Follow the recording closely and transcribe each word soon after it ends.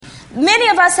Many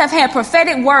of us have had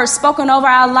prophetic words spoken over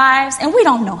our lives, and we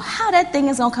don't know how that thing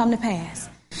is going to come to pass.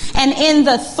 And in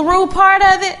the through part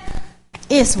of it,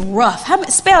 it's rough.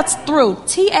 Spelled through,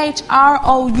 Through,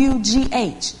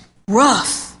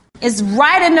 rough. It's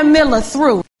right in the middle of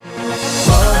through.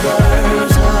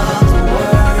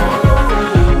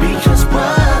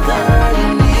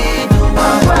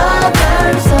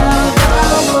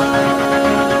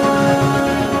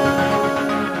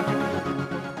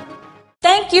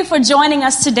 Thank you for joining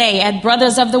us today at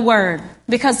Brothers of the Word,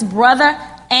 because brother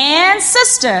and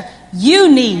sister, you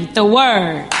need the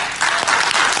Word.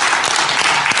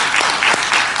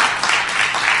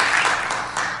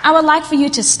 I would like for you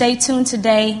to stay tuned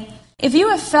today. If you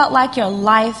have felt like your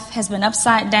life has been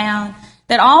upside down,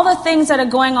 that all the things that are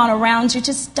going on around you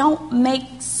just don't make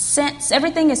sense,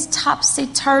 everything is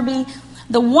topsy-turvy,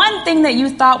 the one thing that you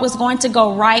thought was going to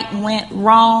go right went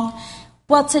wrong,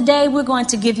 well, today we're going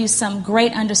to give you some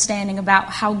great understanding about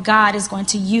how God is going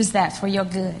to use that for your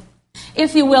good.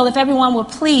 If you will, if everyone will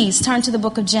please turn to the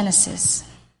book of Genesis.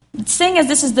 Seeing as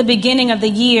this is the beginning of the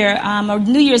year, a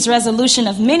New Year's resolution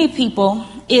of many people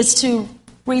is to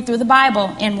read through the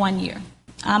Bible in 1 year.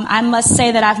 I must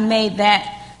say that I've made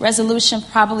that resolution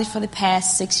probably for the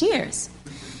past 6 years.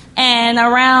 And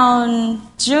around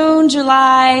June,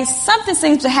 July, something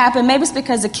seems to happen. Maybe it's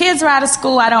because the kids are out of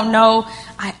school. I don't know.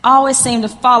 I always seem to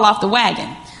fall off the wagon.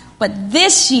 But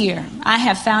this year, I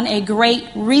have found a great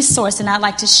resource, and I'd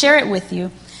like to share it with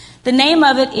you. The name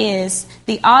of it is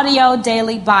the Audio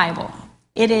Daily Bible.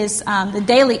 It is the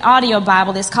Daily Audio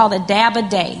Bible. It's called a Dab a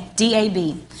Day,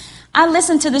 D-A-B. I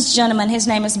listen to this gentleman. His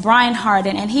name is Brian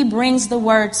Harden, and he brings the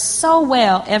word so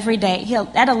well every day.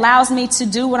 That allows me to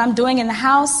do what I'm doing in the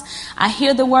house. I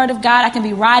hear the word of God. I can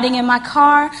be riding in my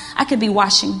car. I could be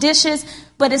washing dishes,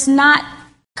 but it's not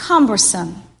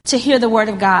cumbersome to hear the word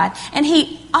of God. And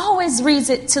he always reads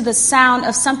it to the sound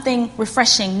of something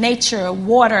refreshing, nature,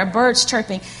 water, birds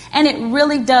chirping, and it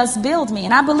really does build me.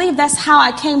 And I believe that's how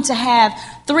I came to have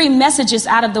 3 messages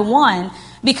out of the one,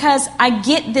 because I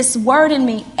get this word in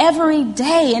me every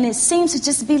day, and it seems to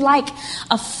just be like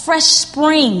a fresh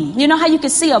spring. You know how you can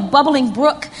see a bubbling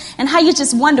brook and how you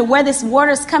just wonder where this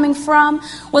water is coming from?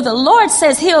 Well, the Lord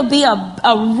says he'll be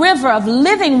a river of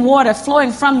living water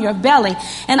flowing from your belly.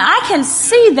 And I can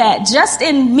see that just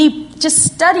in me just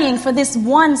studying for this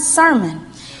one sermon.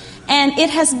 And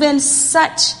it has been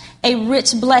such a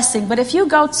rich blessing. But if you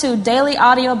go to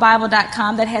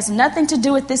dailyaudiobible.com, that has nothing to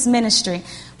do with this ministry,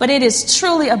 but it is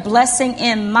truly a blessing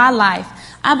in my life.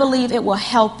 I believe it will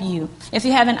help you. If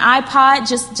you have an iPod,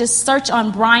 just search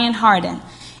on Brian Harden.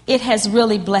 It has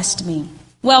really blessed me.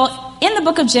 Well, in the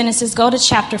book of Genesis, go to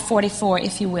chapter 44,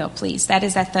 if you will, please. That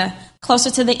is closer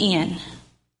to the end.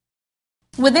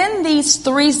 Within these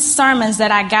 3 sermons that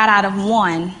I got out of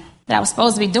one, that I was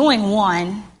supposed to be doing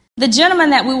one, the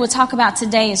gentleman that we will talk about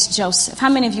today is Joseph. How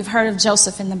many of you have heard of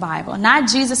Joseph in the Bible? Not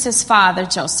Jesus' father,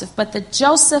 Joseph, but the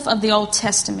Joseph of the Old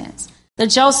Testament. The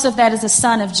Joseph that is the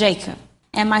son of Jacob.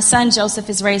 And my son Joseph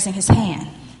is raising his hand.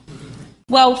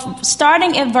 Well,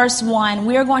 starting at verse 1,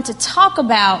 we are going to talk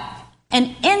about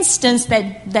an instance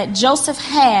that Joseph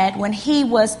had when he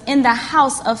was in the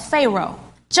house of Pharaoh.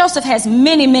 Joseph has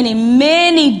many, many,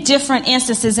 many different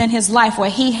instances in his life where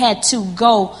he had to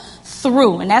go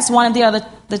through. And that's one of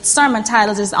the sermon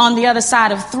titles is On the Other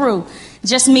Side of Through.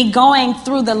 Just me going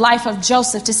through the life of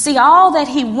Joseph to see all that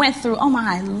he went through. Oh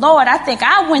my Lord, I think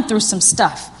I went through some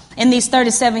stuff in these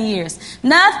 37 years.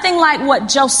 Nothing like what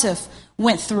Joseph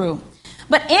went through.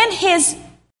 But in his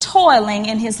toiling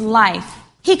in his life,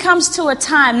 he comes to a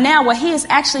time now where he is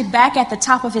actually back at the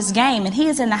top of his game, and he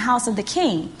is in the house of the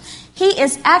king. He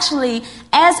is actually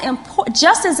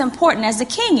just as important as the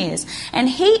king is. And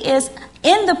he is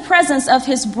in the presence of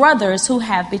his brothers who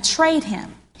have betrayed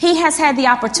him. He has had the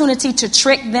opportunity to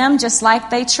trick them just like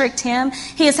they tricked him.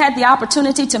 He has had the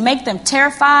opportunity to make them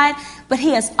terrified, but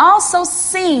he has also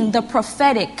seen the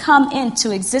prophetic come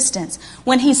into existence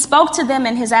when he spoke to them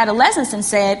in his adolescence and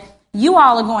said, "You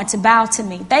all are going to bow to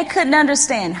me." They couldn't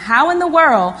understand how in the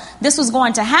world this was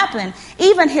going to happen.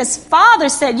 Even his father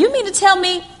said, "You mean to tell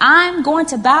me I'm going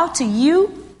to bow to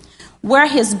you?" Where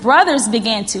his brothers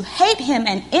began to hate him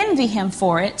and envy him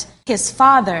for it, his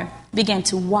father began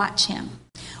to watch him.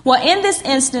 Well, in this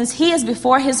instance, he is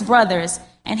before his brothers,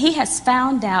 and he has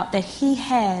found out that he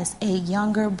has a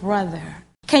younger brother.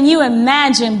 Can you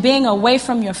imagine being away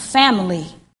from your family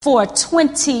for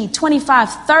 20, 25,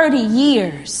 30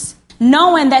 years,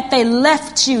 knowing that they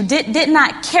left you, did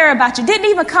not care about you, didn't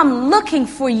even come looking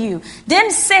for you,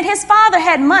 didn't send? His father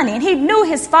had money, and he knew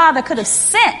his father could have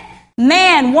sent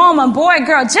man, woman, boy,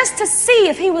 girl, just to see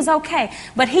if he was okay.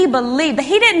 But he believed, but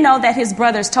he didn't know that his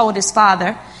brothers told his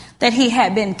father that he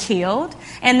had been killed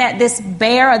and that this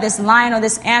bear or this lion or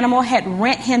this animal had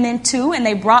rent him in two, and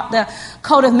they brought the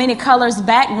coat of many colors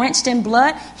back, wrenched in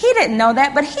blood. He didn't know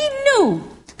that, but he knew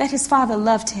that his father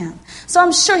loved him. So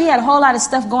I'm sure he had a whole lot of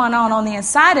stuff going on the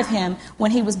inside of him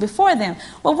when he was before them.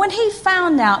 Well, when he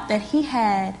found out that he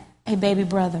had a baby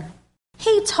brother,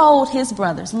 he told his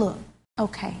brothers, look,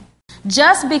 okay,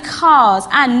 just because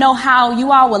I know how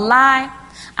you all will lie,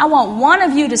 I want one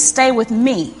of you to stay with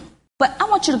me, but I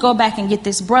want you to go back and get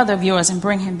this brother of yours and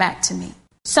bring him back to me.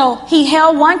 So he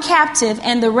held one captive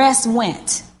and the rest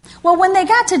went. Well, when they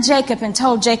got to Jacob and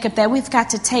told Jacob that we've got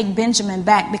to take Benjamin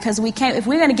back because we can't, if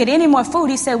we're going to get any more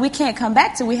food, he said, we can't come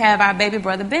back till we have our baby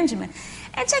brother Benjamin.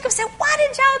 And Jacob said, why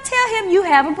did y'all tell him you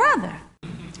have a brother?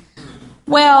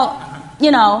 Well,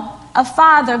 you know, a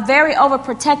father very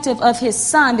overprotective of his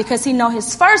son because he know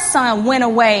his first son went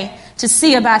away to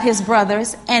see about his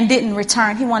brothers and didn't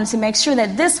return. He wanted to make sure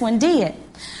that this one did.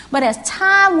 But as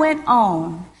time went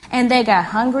on and they got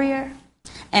hungrier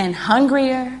and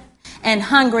hungrier and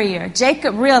hungrier,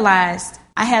 Jacob realized,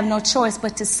 I have no choice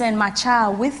but to send my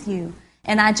child with you.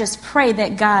 And I just pray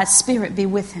that God's spirit be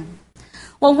with him.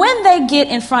 Well, when they get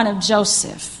in front of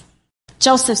Joseph,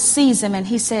 Joseph sees him and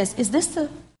he says, is this the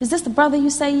brother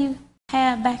you say you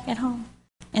have back at home?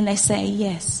 And they say,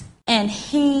 yes. And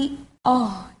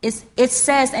it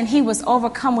says, and he was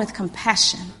overcome with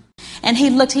compassion. And he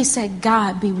looked, he said,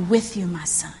 God be with you, my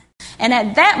son. And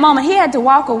at that moment, he had to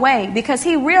walk away because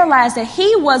he realized that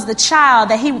he was the child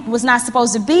that he was not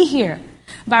supposed to be here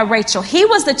by Rachel. He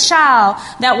was the child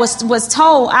that was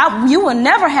told, you will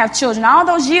never have children. All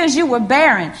those years you were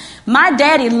barren. My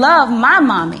daddy loved my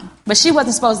mommy, but she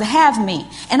wasn't supposed to have me.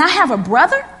 And I have a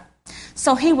brother?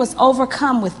 So he was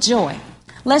overcome with joy.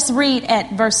 Let's read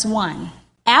at verse 1.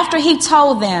 After he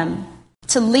told them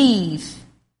to leave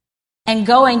and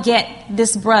go and get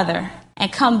this brother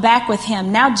and come back with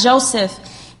him, now Joseph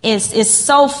is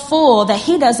so full that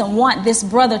he doesn't want this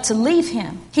brother to leave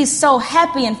him. He's so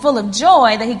happy and full of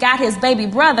joy that he got his baby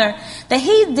brother that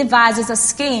he devises a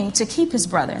scheme to keep his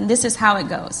brother. And this is how it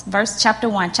goes.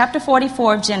 Chapter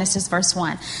 44 of Genesis, verse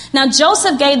 1. Now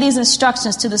Joseph gave these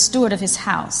instructions to the steward of his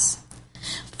house.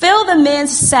 Fill the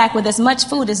men's sack with as much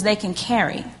food as they can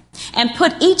carry, and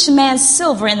put each man's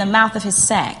silver in the mouth of his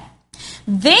sack.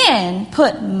 Then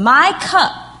put my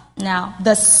cup, now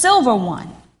the silver one,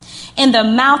 in the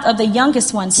mouth of the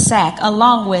youngest one's sack,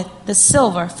 along with the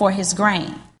silver for his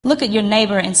grain. Look at your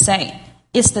neighbor and say,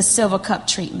 it's the silver cup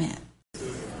treatment.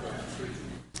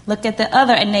 Look at the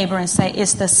other neighbor and say,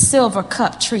 it's the silver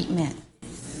cup treatment.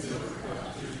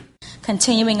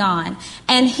 Continuing on.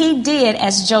 And he did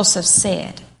as Joseph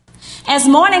said. As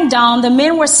morning dawned, the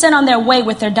men were sent on their way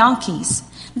with their donkeys.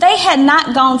 They had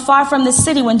not gone far from the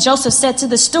city when Joseph said to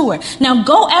the steward, now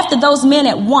go after those men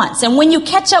at once, and when you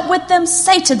catch up with them,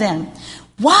 say to them,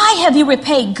 why have you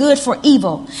repaid good for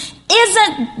evil?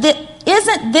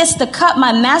 Isn't this the cup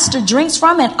my master drinks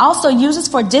from and also uses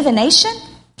for divination?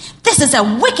 This is a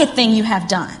wicked thing you have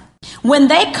done. When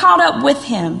he caught up with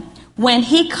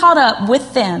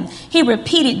them, he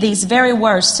repeated these very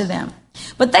words to them.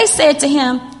 But they said to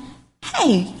him,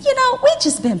 hey, we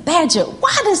just been badgered.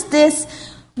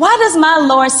 Why does my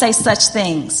Lord say such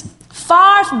things?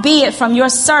 Far be it from your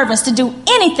servants to do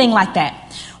anything like that.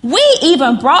 We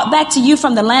even brought back to you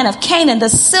from the land of Canaan the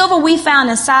silver we found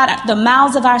inside the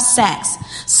mouths of our sacks.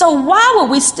 So why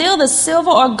would we steal the silver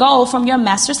or gold from your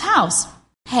master's house?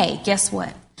 Hey, guess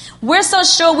what? We're so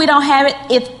sure we don't have it.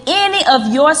 If any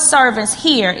of your servants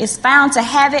here is found to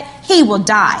have it, he will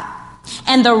die.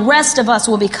 And the rest of us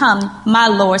will become my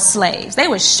Lord's slaves. They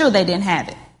were sure they didn't have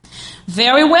it.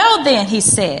 Very well then, he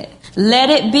said, let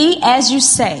it be as you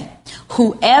say.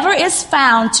 Whoever is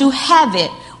found to have it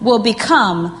will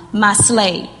become my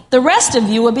slave. The rest of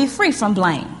you will be free from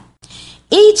blame.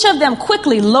 Each of them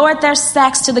quickly lowered their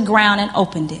sacks to the ground and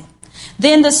opened it.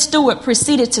 Then the steward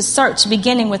proceeded to search,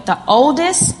 beginning with the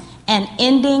oldest and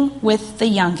ending with the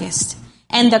youngest.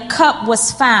 And the cup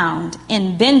was found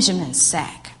in Benjamin's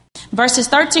sack. Verses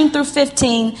 13 through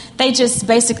 15,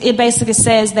 it basically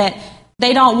says that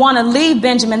they don't want to leave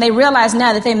Benjamin. They realize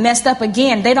now that they messed up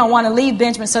again. They don't want to leave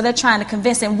Benjamin, so they're trying to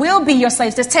convince him, we'll be your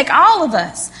slaves. Just take all of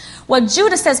us. Well,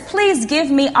 Judah says, please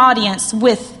give me audience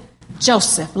with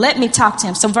Joseph. Let me talk to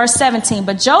him. So verse 17,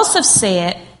 but Joseph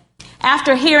said,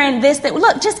 after hearing this, that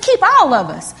look, just keep all of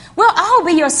us. We'll all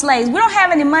be your slaves. We don't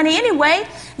have any money anyway.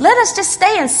 Let us just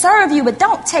stay and serve you, but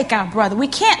don't take our brother. We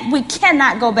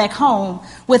cannot go back home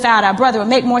without our brother. It would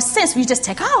make more sense if you just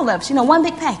take all of us, one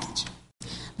big package.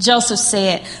 Joseph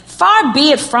said, "Far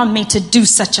be it from me to do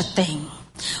such a thing.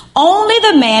 Only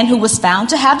the man who was found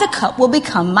to have the cup will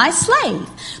become my slave.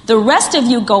 The rest of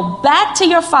you go back to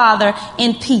your father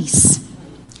in peace."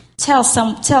 Tell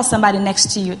somebody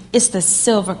next to you, it's the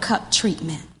silver cup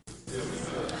treatment.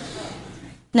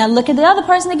 Now look at the other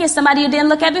person again, somebody you didn't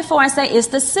look at before, and say, it's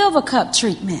the silver cup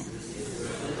treatment.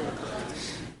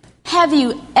 Have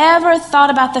you ever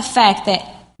thought about the fact that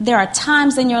there are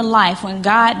times in your life when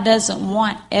God doesn't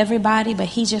want everybody, but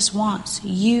he just wants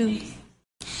you?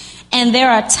 And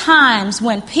there are times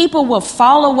when people will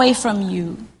fall away from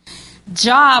you.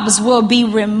 Jobs will be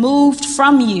removed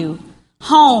from you.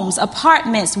 Homes,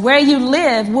 apartments, where you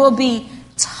live will be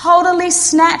totally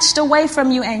snatched away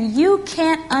from you, and you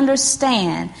can't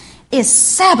understand. It's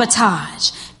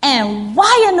sabotage. And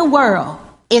why in the world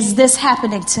is this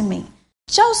happening to me?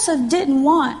 Joseph didn't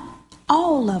want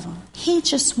all of them. He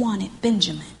just wanted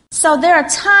Benjamin. So there are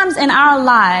times in our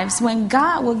lives when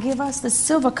God will give us the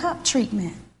silver cup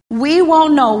treatment. We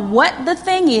won't know what the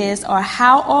thing is or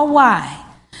how or why.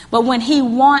 But when he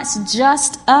wants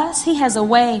just us, he has a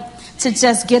way to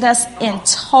just get us in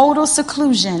total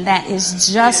seclusion that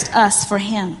is just us for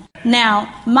him.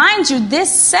 Now, mind you,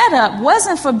 this setup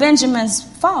wasn't for Benjamin's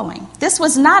falling. This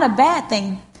was not a bad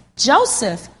thing.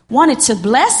 Joseph wanted to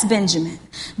bless Benjamin.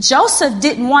 Joseph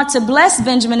didn't want to bless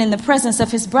Benjamin in the presence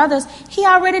of his brothers. He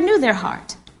already knew their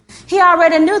heart. He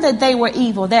already knew that they were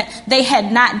evil, that they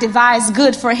had not devised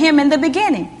good for him in the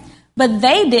beginning. But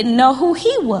they didn't know who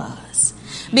he was,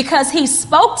 because he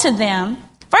spoke to them.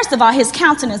 First of all, his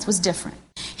countenance was different.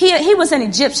 He was an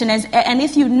Egyptian, and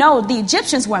if you know, the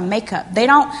Egyptians wear makeup. They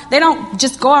don't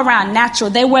just go around natural.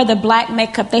 They wear the black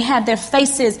makeup. They have their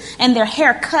faces and their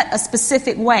hair cut a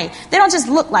specific way. They don't just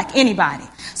look like anybody.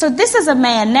 So this is a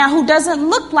man now who doesn't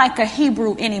look like a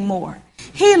Hebrew anymore.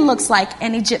 He looks like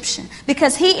an Egyptian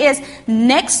because he is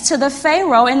next to the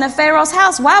Pharaoh in the Pharaoh's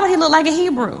house. Why would he look like a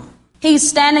Hebrew? He's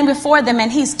standing before them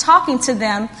and he's talking to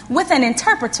them with an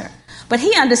interpreter, but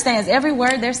he understands every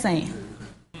word they're saying.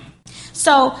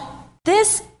 So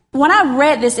when I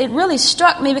read this, it really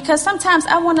struck me, because sometimes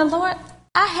I wonder, Lord,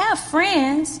 I have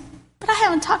friends, but I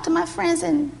haven't talked to my friends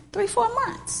in 3-4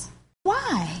 months.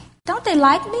 Why? Don't they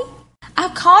like me?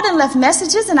 I've called and left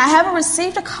messages and I haven't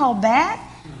received a call back.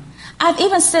 I've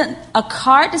even sent a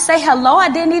card to say hello. I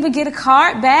didn't even get a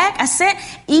card back. I sent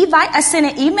Evite. I sent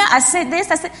an email. I sent this.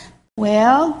 I said,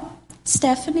 well,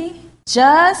 Stephanie,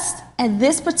 just at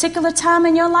this particular time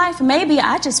in your life, maybe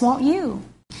I just want you.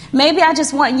 Maybe I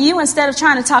just want you, instead of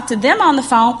trying to talk to them on the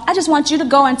phone, I just want you to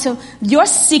go into your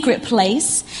secret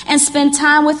place and spend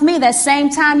time with me. That same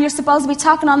time you're supposed to be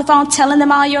talking on the phone, telling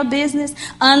them all your business,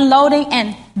 unloading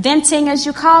and venting, as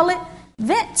you call it.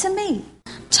 Vent to me.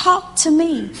 Talk to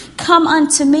me. Come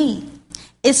unto me.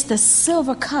 It's the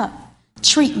silver cup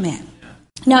treatment.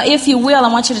 Now, if you will,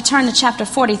 I want you to turn to chapter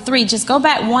 43. Just go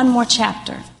back one more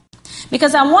chapter,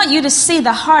 because I want you to see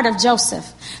the heart of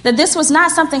Joseph. That this was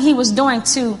not something he was doing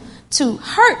to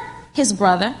hurt his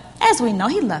brother. As we know,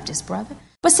 he loved his brother.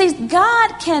 But see,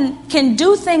 God can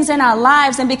do things in our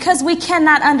lives, and because we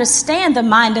cannot understand the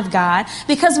mind of God,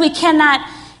 because we cannot,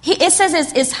 it says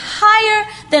it's higher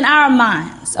than our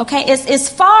minds, okay? It's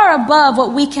far above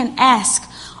what we can ask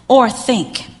or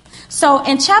think. So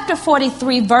in chapter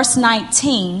 43, verse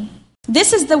 19,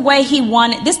 this is the way he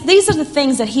wanted, these are the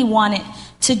things that he wanted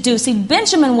to do. See,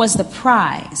 Benjamin was the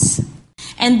prize.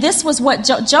 And this was what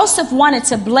Joseph wanted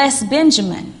to bless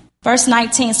Benjamin. Verse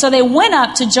 19. So they went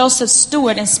up to Joseph's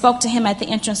steward and spoke to him at the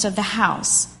entrance of the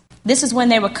house. This is when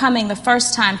they were coming the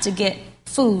first time to get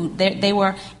food. They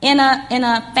were in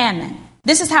a famine.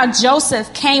 This is how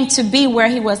Joseph came to be where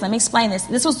he was. Let me explain this.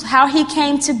 This was how he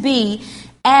came to be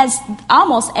as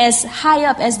almost as high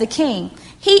up as the king.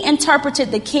 He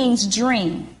interpreted the king's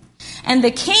dream. And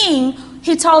the king,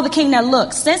 he told the king, now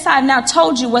look, since I've now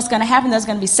told you what's going to happen, there's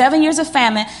going to be 7 years of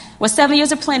famine, 7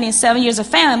 years of plenty and 7 years of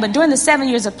famine. But during the 7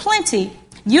 years of plenty,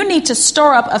 you need to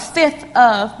store up 1/5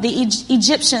 of the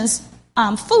Egyptians'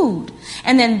 food.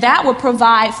 And then that will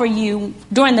provide for you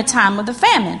during the time of the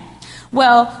famine.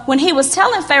 Well, when he was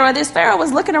telling Pharaoh this, Pharaoh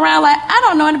was looking around like, I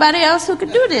don't know anybody else who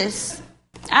could do this.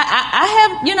 I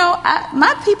have,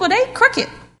 my people, they crooked.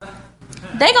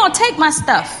 They going to take my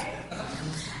stuff.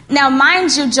 Now,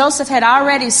 mind you, Joseph had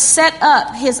already set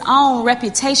up his own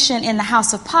reputation in the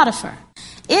house of Potiphar.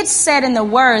 It's said in the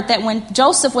word that when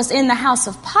Joseph was in the house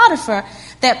of Potiphar,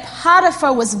 that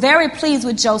Potiphar was very pleased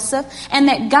with Joseph, and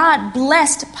that God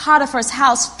blessed Potiphar's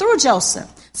house through Joseph.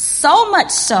 So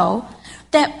much so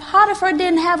that Potiphar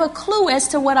didn't have a clue as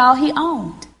to what all he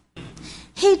owned.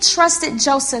 He trusted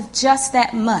Joseph just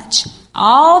that much,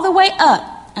 all the way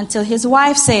up until his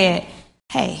wife said,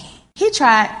 Hey, he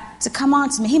tried to come on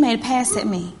to me. He made a pass at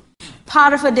me.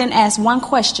 Potiphar didn't ask one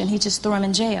question. He just threw him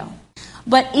in jail.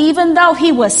 But even though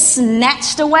he was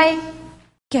snatched away,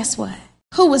 guess what?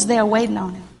 Who was there waiting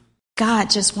on him? God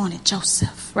just wanted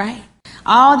Joseph, right?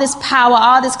 All this power,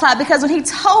 all this clout. Because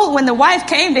when the wife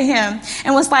came to him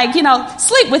and was like,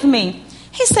 sleep with me,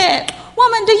 he said,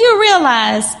 woman, do you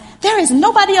realize there is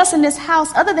nobody else in this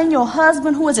house other than your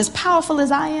husband who is as powerful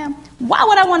as I am? Why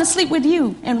would I want to sleep with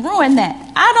you and ruin that?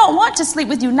 I don't want to sleep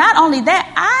with you. Not only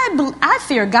that, I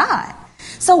fear God.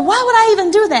 So why would I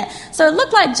even do that? So it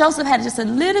looked like Joseph had just a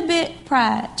little bit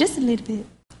pride, just a little bit.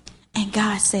 And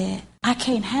God said, I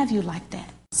can't have you like that.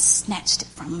 Snatched it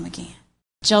from him again.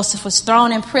 Joseph was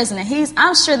thrown in prison, and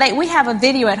I'm sure we have a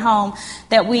video at home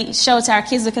that we show to our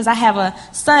kids, because I have a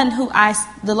son who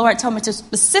the Lord told me to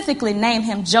specifically name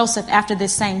him Joseph after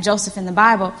this same Joseph in the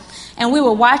Bible. And we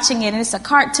were watching it, and it's a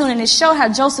cartoon, and it showed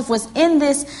how Joseph was in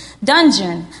this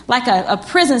dungeon, like a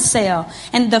prison cell.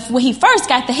 And when he first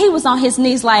got there, he was on his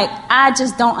knees like, I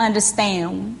just don't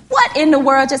understand. What in the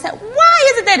world just happened?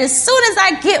 Why is it that as soon as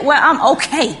I get where I'm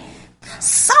okay,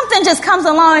 something just comes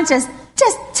along and just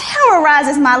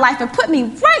terrorizes my life and put me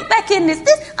right back in this.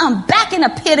 I'm back in a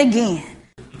pit again.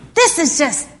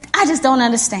 I just don't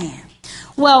understand.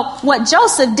 Well, what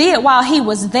Joseph did while he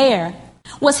was there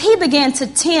was he began to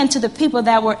tend to the people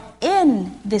that were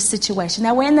in this situation,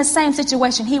 that were in the same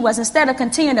situation he was. Instead of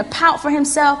continuing to pout for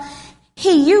himself,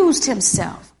 he used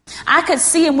himself. I could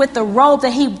see him with the robe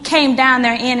that he came down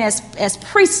there in, as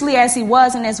priestly as he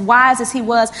was and as wise as he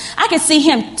was. I could see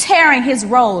him tearing his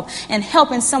robe and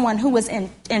helping someone who was in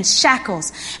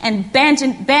shackles and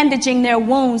bandaging their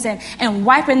wounds and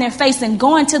wiping their face and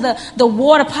going to the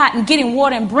water pot and getting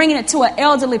water and bringing it to an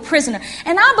elderly prisoner.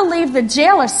 And I believe the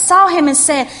jailer saw him and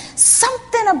said,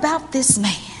 something about this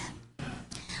man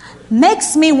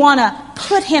makes me want to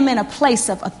put him in a place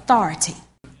of authority.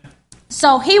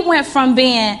 So he went from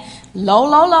being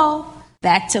low,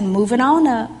 back to moving on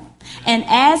up. And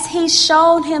as he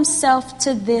showed himself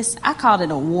to this, I called it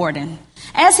a warden.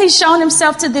 As he showed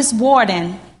himself to this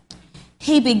warden,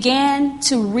 he began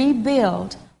to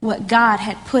rebuild what God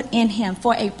had put in him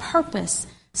for a purpose,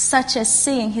 such as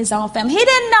seeing his own family. He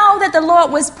didn't know that the Lord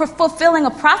was fulfilling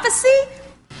a prophecy.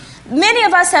 Many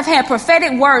of us have had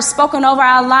prophetic words spoken over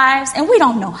our lives, and we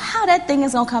don't know how that thing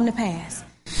is going to come to pass.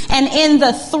 And in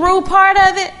the through part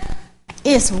of it,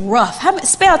 it's rough. How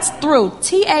spelled through?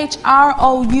 Through.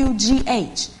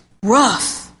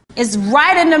 Rough. It's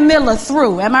right in the middle of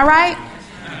through. Am I right?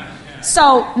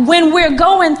 So when we're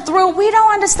going through, we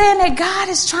don't understand that God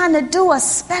is trying to do a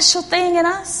special thing in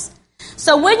us.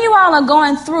 So when you all are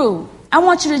going through, I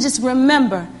want you to just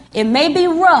remember, it may be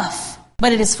rough,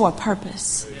 but it is for a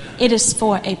purpose. It is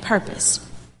for a purpose.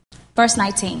 Verse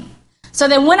 19. So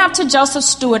they went up to Joseph's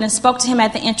steward and spoke to him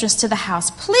at the entrance to the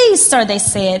house. Please, sir, they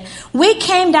said, we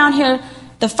came down here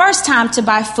the first time to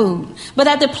buy food. But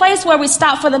at the place where we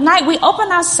stopped for the night, we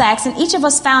opened our sacks, and each of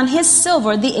us found his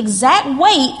silver, the exact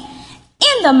weight,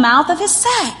 in the mouth of his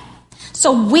sack.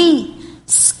 So we,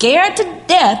 scared to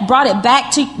death, brought it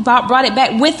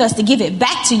back with us to give it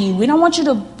back to you. We don't want you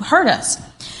to hurt us.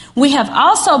 We have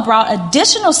also brought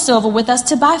additional silver with us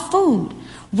to buy food.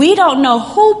 We don't know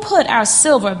who put our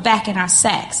silver back in our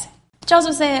sacks.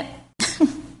 Joseph said,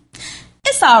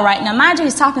 it's all right. Now, mind you,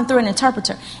 he's talking through an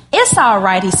interpreter. It's all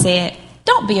right, he said.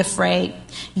 Don't be afraid.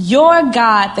 Your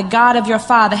God, the God of your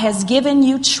father, has given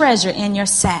you treasure in your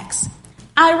sacks.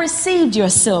 I received your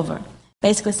silver,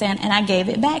 basically saying, and I gave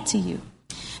it back to you.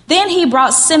 Then he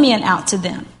brought Simeon out to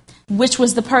them, which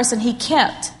was the person he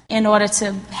kept in order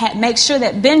to make sure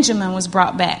that Benjamin was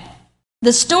brought back.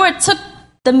 The steward took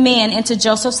the men into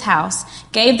Joseph's house,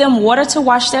 gave them water to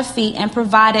wash their feet, and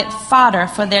provided fodder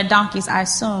for their donkeys. I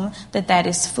assume that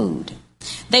is food.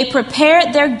 They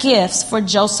prepared their gifts for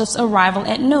Joseph's arrival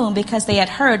at noon because they had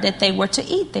heard that they were to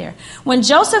eat there. When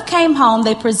Joseph came home,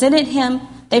 they presented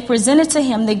to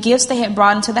him the gifts they had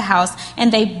brought into the house,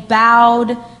 and they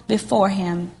bowed before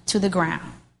him to the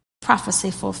ground. Prophecy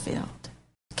fulfilled.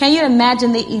 Can you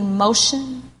imagine the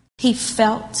emotion he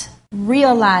felt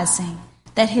realizing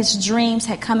that his dreams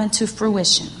had come into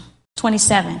fruition?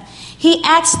 27. He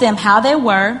asked them how they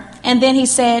were, and then he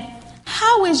said,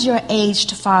 how is your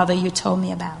aged father you told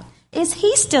me about? Is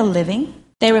he still living?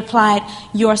 They replied,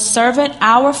 your servant,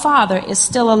 our father, is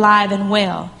still alive and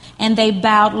well. And they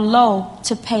bowed low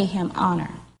to pay him honor.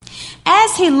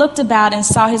 As he looked about and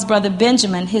saw his brother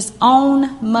Benjamin, his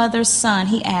own mother's son,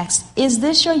 he asked, is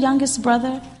this your youngest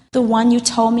brother, the one you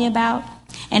told me about?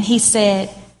 And he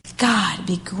said, God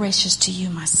be gracious to you,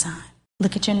 my son.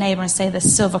 Look at your neighbor and say the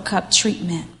silver cup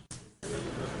treatment.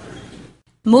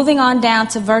 Moving on down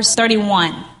to verse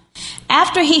 31.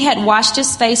 After he had washed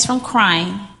his face from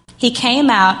crying, he came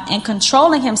out and,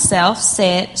 controlling himself,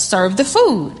 said, "Serve the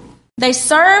food." They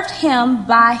served him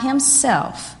by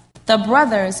himself, the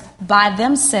brothers by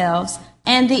themselves,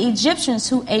 and the Egyptians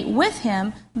who ate with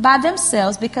him by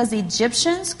themselves, because the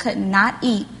Egyptians could not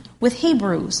eat with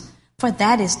Hebrews, for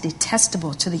that is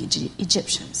detestable to the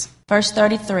Egyptians. Verse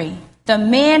 33. The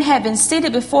men had been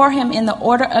seated before him in the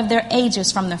order of their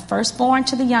ages, from the firstborn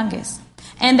to the youngest.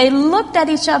 And they looked at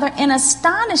each other in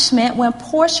astonishment when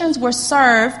portions were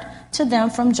served to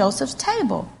them from Joseph's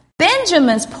table.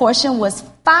 Benjamin's portion was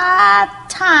 5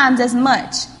 times as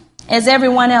much as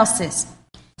everyone else's.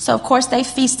 So, of course, they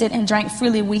feasted and drank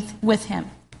freely with him.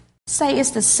 Say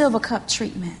it's the silver cup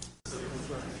treatment.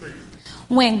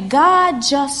 When God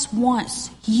just wants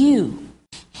you,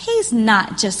 he's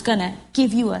not just going to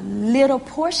give you a little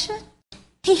portion.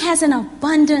 He has an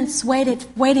abundance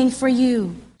waiting for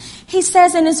you. He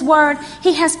says in his word,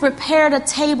 he has prepared a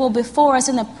table before us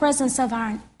in the presence of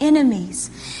our enemies.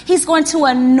 He's going to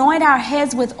anoint our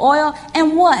heads with oil,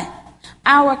 and what?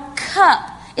 Our cup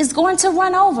is going to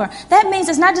run over. That means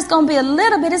it's not just going to be a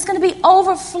little bit, it's going to be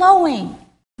overflowing.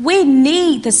 We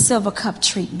need the silver cup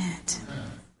treatment.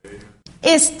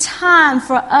 It's time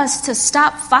for us to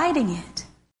stop fighting it.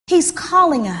 He's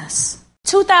calling us.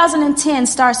 2010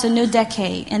 starts a new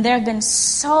decade, and there have been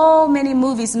so many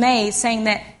movies made saying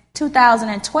that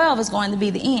 2012 is going to be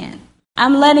the end.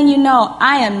 I'm letting you know,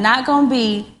 I am not going to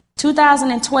be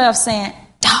 2012 saying,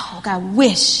 dog, I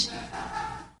wish.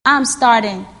 I'm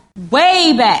starting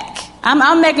way back.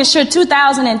 I'm making sure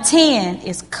 2010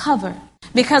 is covered.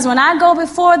 Because when I go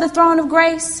before the throne of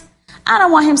grace, I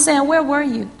don't want him saying, where were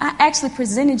you? I actually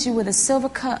presented you with a silver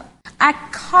cup. I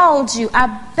called you. I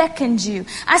beckoned you.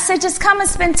 I said, just come and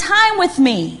spend time with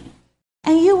me.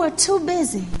 And you were too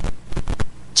busy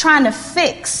trying to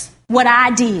fix what I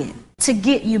did to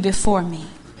get you before me.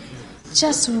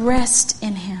 Just rest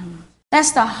in him.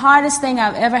 That's the hardest thing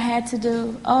I've ever had to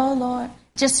do. Oh, Lord,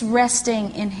 just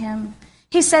resting in him.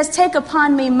 He says, take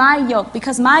upon me my yoke,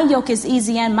 because my yoke is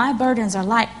easy and my burdens are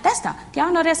light. Do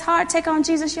y'all know that's hard, take on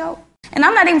Jesus' yoke? And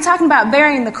I'm not even talking about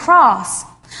bearing the cross.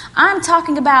 I'm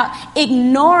talking about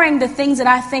ignoring the things that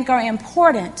I think are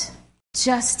important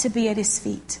just to be at his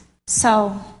feet.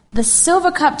 So the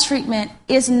silver cup treatment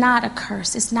is not a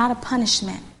curse. It's not a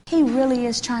punishment. He really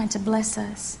is trying to bless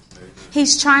us.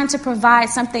 He's trying to provide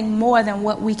something more than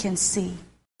what we can see.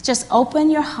 Just open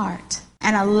your heart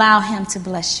and allow him to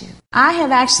bless you. I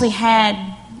have actually had,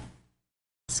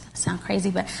 it's going to sound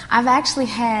crazy, but I've actually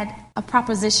had a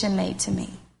proposition made to me.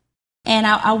 And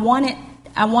I want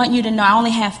you to know I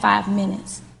only have 5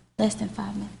 minutes, less than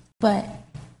 5 minutes. But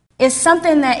it's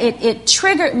something that it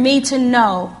triggered me to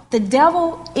know the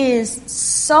devil is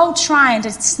so trying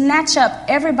to snatch up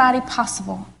everybody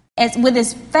possible with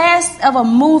as fast of a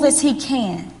move as he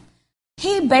can.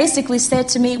 He basically said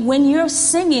to me, when you're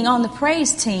singing on the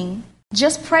praise team,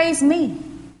 just praise me.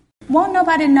 Won't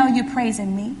nobody know you're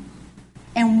praising me?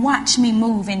 And watch me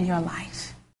move in your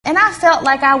life. And I felt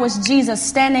like I was Jesus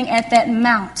standing at that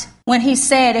mount when he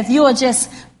said, if you'll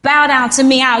just bow down to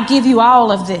me, I'll give you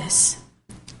all of this.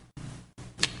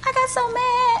 I got so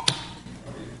mad.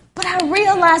 But I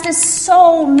realized there's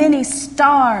so many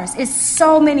stars. It's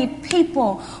so many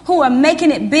people who are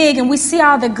making it big, and we see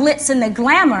all the glitz and the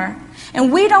glamour,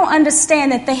 and we don't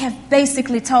understand that they have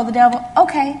basically told the devil,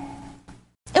 okay.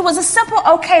 It was a simple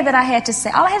okay that I had to say.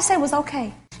 All I had to say was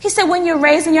okay. He said, when you're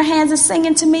raising your hands and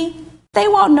singing to me, they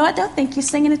won't know it. They'll think you're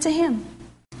singing it to him.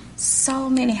 So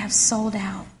many have sold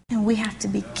out, and we have to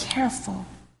be careful.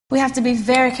 We have to be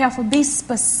very careful. Be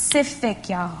specific,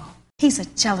 y'all. He's a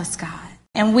jealous God.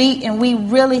 And we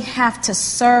really have to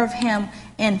serve him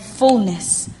in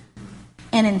fullness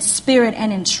and in spirit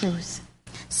and in truth.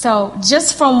 So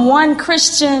just from one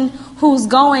Christian who's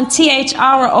going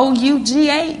THROUGH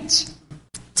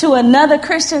to another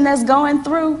Christian that's going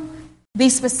through, be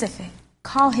specific.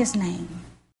 Call his name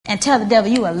and tell the devil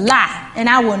you a lie and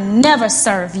I will never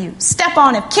serve you. Step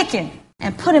on him, kick him,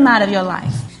 and put him out of your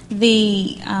life.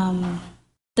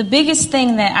 The biggest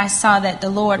thing that I saw that the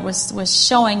Lord was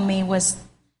showing me was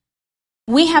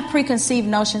we have preconceived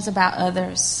notions about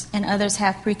others, and others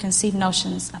have preconceived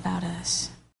notions about us.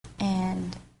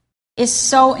 And it's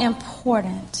so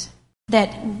important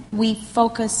that we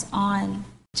focus on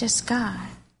just God.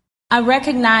 I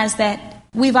recognize that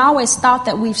we've always thought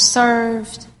that we've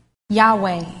served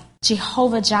Yahweh,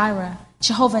 Jehovah Jireh,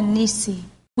 Jehovah Nisi.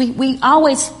 We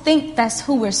always think that's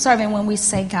who we're serving when we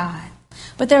say God.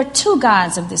 But there are two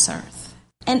gods of this earth.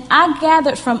 And I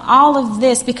gathered from all of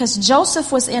this because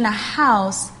Joseph was in a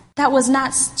house that was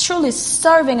not truly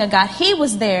serving a God. He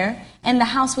was there, and the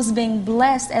house was being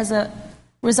blessed as a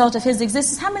result of his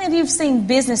existence. How many of you have seen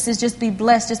businesses just be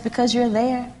blessed just because you're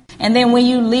there? And then when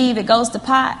you leave, it goes to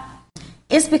pot?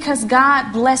 It's because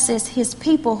God blesses his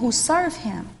people who serve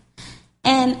him.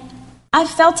 And I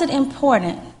felt it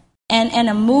important and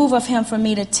a move of him for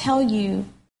me to tell you,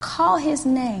 call his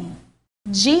name.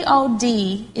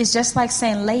 G-O-D is just like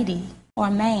saying lady or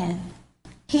man.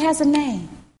 He has a name,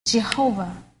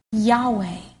 Jehovah,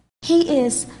 Yahweh. He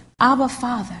is Abba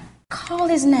Father. Call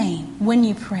his name when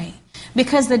you pray.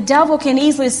 Because the devil can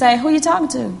easily say, who are you talking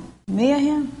to? Me or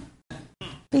him?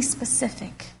 Be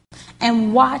specific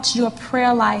and watch your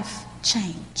prayer life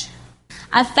change.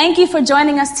 I thank you for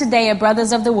joining us today at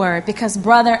Brothers of the Word, because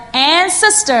brother and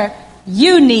sister,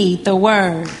 you need the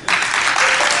Word.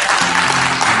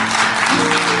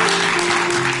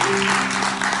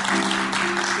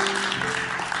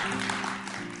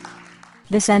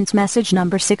 This ends message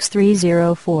number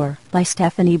 6304 by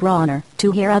Stephanie Bronner.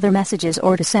 To hear other messages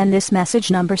or to send this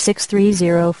message number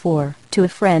 6304 to a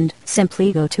friend,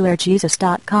 simply go to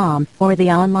airjesus.com or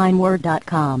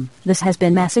theonlineword.com. This has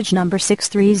been message number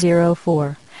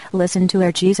 6304. Listen to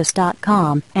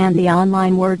airjesus.com and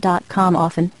theonlineword.com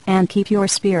often, and keep your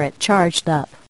spirit charged up.